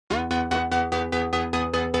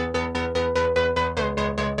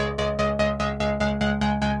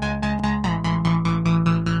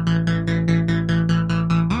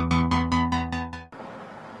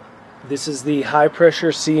This is the high pressure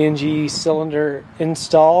CNG cylinder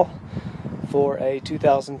install for a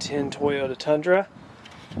 2010 Toyota Tundra.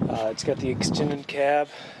 It's got the extended cab,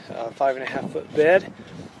 5.5 foot bed.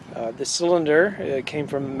 The cylinder came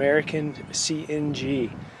from American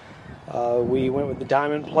CNG. We went with the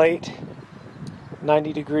diamond plate,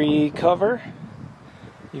 90-degree cover.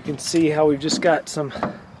 You can see how we've just got some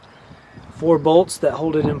 4 bolts that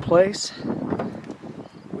hold it in place.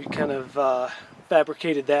 We kind of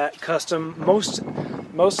fabricated that custom. Most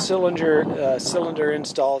cylinder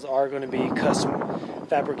installs are going to be custom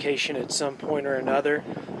fabrication at some point or another.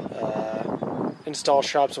 Install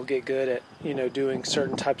shops will get good at doing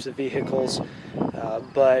certain types of vehicles,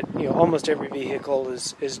 but almost every vehicle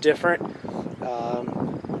is different.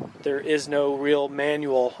 There is no real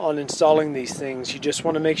manual on installing these things. You just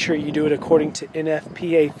want to make sure you do it according to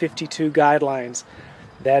NFPA 52 guidelines.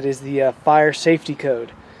 That is the fire safety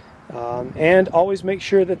code. And always make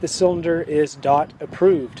sure that the cylinder is DOT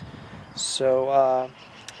approved. So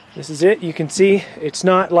this is it. You can see it's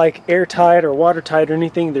not like airtight or watertight or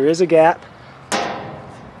anything. There is a gap,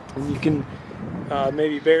 and you can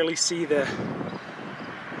maybe barely see the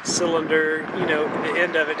cylinder, the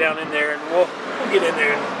end of it down in there, and we'll get in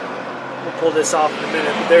there and we'll pull this off in a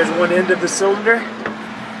minute. But there's one end of the cylinder,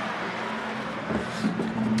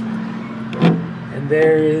 and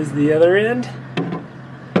there is the other end.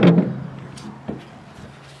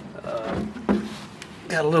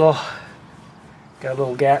 Got a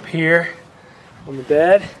little gap here on the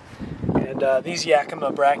bed, and these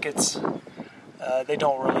Yakima brackets, they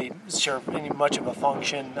don't really serve much of a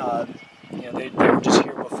function. They were just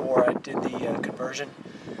here before I did the conversion.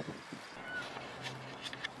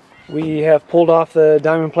 We have pulled off the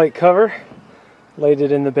diamond plate cover, laid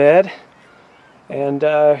it in the bed, and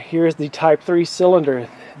here's the Type 3 cylinder.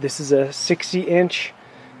 This is a 60-inch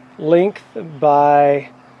length by,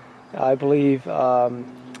 I believe,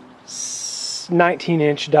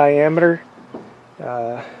 19-inch diameter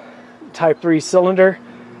Type 3 cylinder.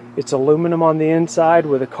 It's aluminum on the inside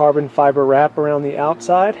with a carbon fiber wrap around the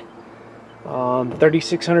outside.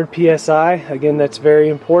 3,600 psi. Again, that's very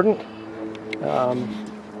important.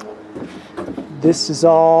 This is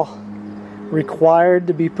all required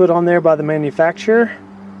to be put on there by the manufacturer.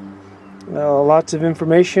 Lots of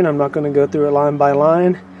information. I'm not going to go through it line by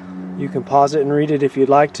line. You can pause it and read it if you'd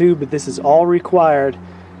like to, but this is all required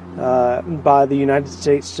by the United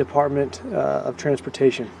States Department of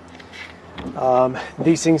Transportation.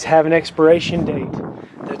 These things have an expiration date.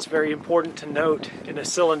 That's very important to note in a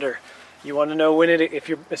cylinder. You want to know when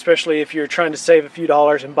especially if you're trying to save a few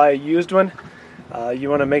dollars and buy a used one. You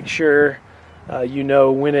want to make sure you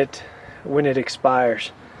know when it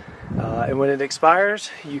expires. And when it expires,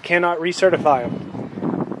 you cannot recertify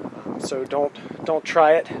them. So don't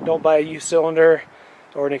try it. Don't buy a used cylinder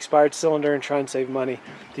or an expired cylinder and try and save money.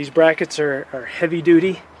 These brackets are heavy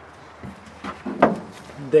duty.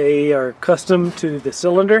 They are custom to the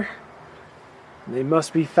cylinder. They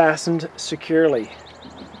must be fastened securely.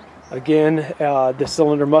 Again, the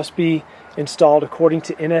cylinder must be installed according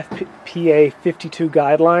to NFPA 52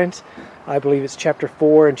 guidelines. I believe it's Chapter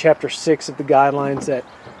 4 and Chapter 6 of the guidelines that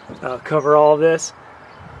cover all of this.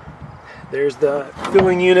 There's the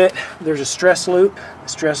filling unit. There's a stress loop. The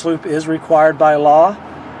stress loop is required by law.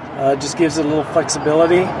 It just gives it a little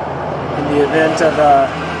flexibility in the event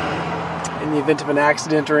of an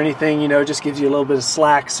accident or anything. Just gives you a little bit of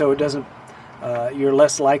slack, so it doesn't. You're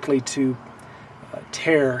less likely to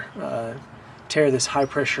tear this high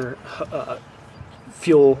pressure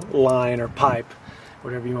fuel line or pipe,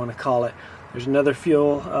 whatever you want to call it. There's another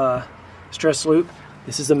fuel stress loop.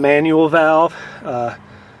 This is a manual valve.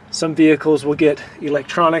 Some vehicles will get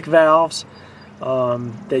electronic valves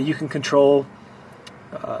that you can control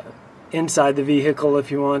inside the vehicle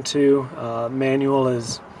if you want to. Manual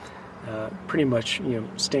is pretty much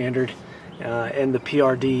standard, and the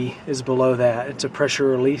PRD is below that. It's a pressure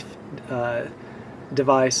relief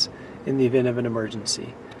device in the event of an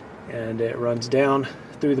emergency, and it runs down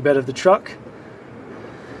through the bed of the truck.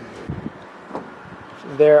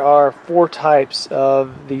 There are 4 types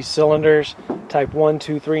of these cylinders: Type 1,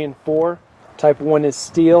 2, 3, and 4. Type 1 is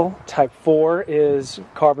steel. Type 4 is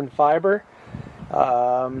carbon fiber.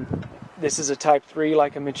 This is a Type 3,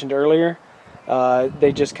 like I mentioned earlier.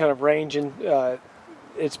 They just kind of range in.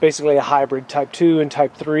 It's basically a hybrid. Type 2 and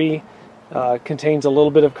Type 3 contains a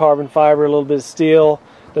little bit of carbon fiber, a little bit of steel.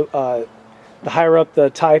 The higher up the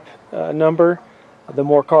type number, the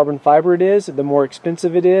more carbon fiber it is, the more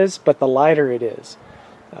expensive it is, but the lighter it is.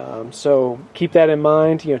 So keep that in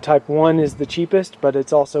mind. Type 1 is the cheapest, but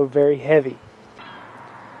it's also very heavy.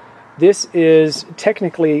 This is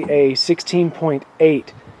technically a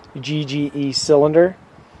 16.8 GGE cylinder.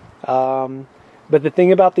 But the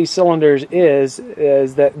thing about these cylinders is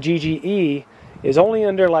that GGE is only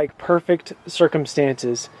under like perfect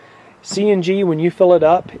circumstances. CNG, when you fill it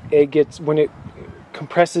up, when it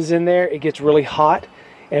compresses in there, it gets really hot,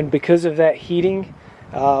 and because of that heating,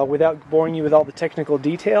 without boring you with all the technical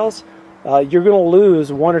details, you're going to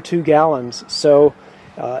lose 1 or 2 gallons. So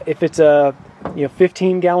if it's a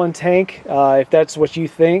 15-gallon tank, if that's what you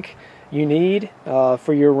think you need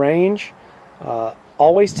for your range,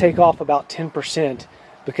 always take off about 10%,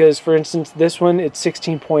 because for instance this one, it's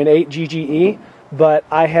 16.8 GGE, but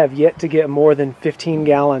I have yet to get more than 15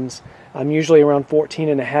 gallons. I'm usually around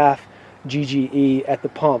 14.5 GGE at the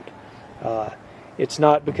pump. It's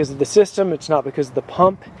not because of the system, it's not because of the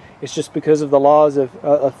pump, it's just because of the laws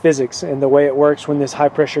of physics and the way it works when this high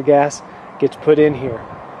pressure gas gets put in here.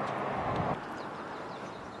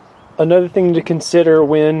 Another thing to consider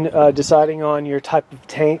when deciding on your type of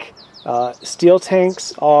tank, steel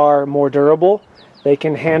tanks are more durable. They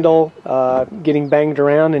can handle getting banged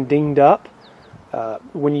around and dinged up.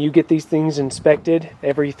 When you get these things inspected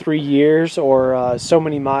every 3 years or so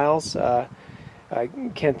many miles, I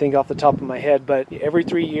can't think off the top of my head, but every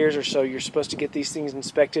 3 years or so you're supposed to get these things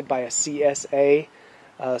inspected by a CSA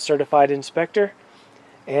certified inspector.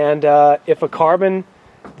 And if the carbon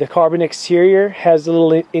exterior has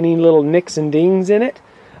any little nicks and dings in it,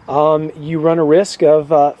 you run a risk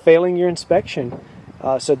of failing your inspection.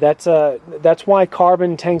 So that's why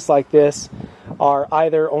carbon tanks like this are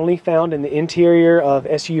either only found in the interior of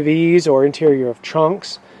SUVs or interior of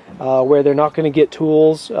trunks, where they're not going to get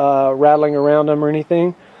tools rattling around them or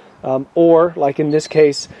anything, or like in this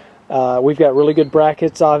case, we've got really good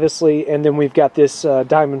brackets obviously, and then we've got this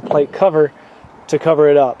diamond plate cover to cover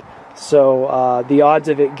it up. So the odds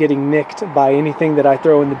of it getting nicked by anything that I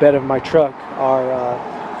throw in the bed of my truck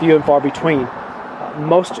are few and far between.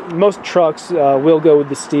 Most trucks will go with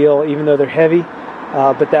the steel, even though they're heavy,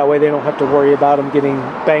 but that way they don't have to worry about them getting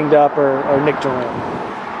banged up or nicked around.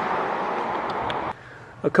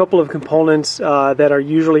 A couple of components that are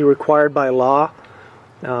usually required by law.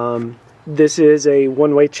 This is a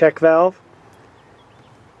one-way check valve,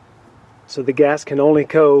 so the gas can only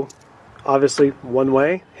go obviously one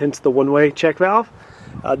way, hence the one-way check valve.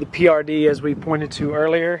 The PRD, as we pointed to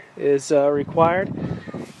earlier, is required.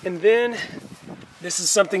 And then this is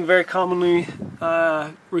something very commonly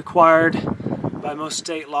required by most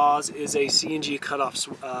state laws, is a CNG cutoff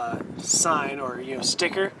sign or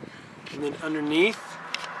sticker. And then underneath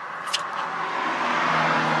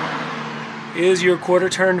is your quarter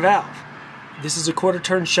turn valve. This is a quarter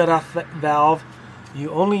turn shutoff valve.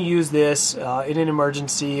 You only use this in an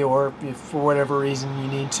emergency, or if for whatever reason you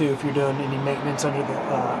need to, if you're doing any maintenance under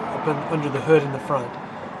the hood in the front.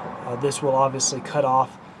 This will obviously cut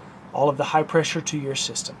off all of the high pressure to your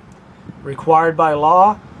system. Required by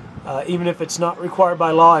law, even if it's not required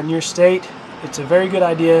by law in your state, it's a very good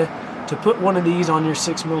idea to put one of these on your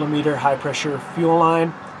 6mm high pressure fuel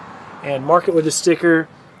line and mark it with a sticker,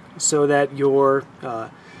 so that your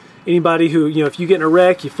anybody who, if you get in a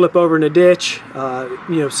wreck, you flip over in a ditch,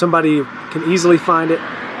 somebody can easily find it,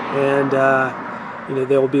 and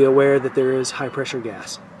they'll be aware that there is high pressure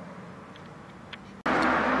gas.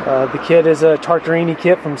 The kit is a Tartarini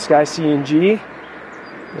kit from SkyCNG.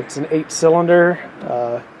 It's an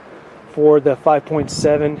 8-cylinder for the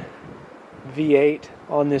 5.7 V8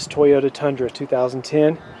 on this Toyota Tundra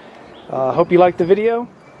 2010. Hope you liked the video.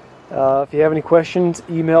 If you have any questions,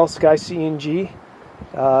 email SkyCNG.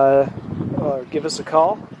 Or give us a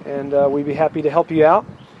call, and we'd be happy to help you out.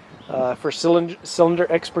 For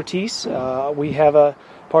cylinder expertise, we have a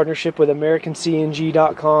partnership with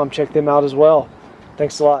AmericanCNG.com. Check them out as well.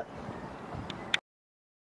 Thanks a lot.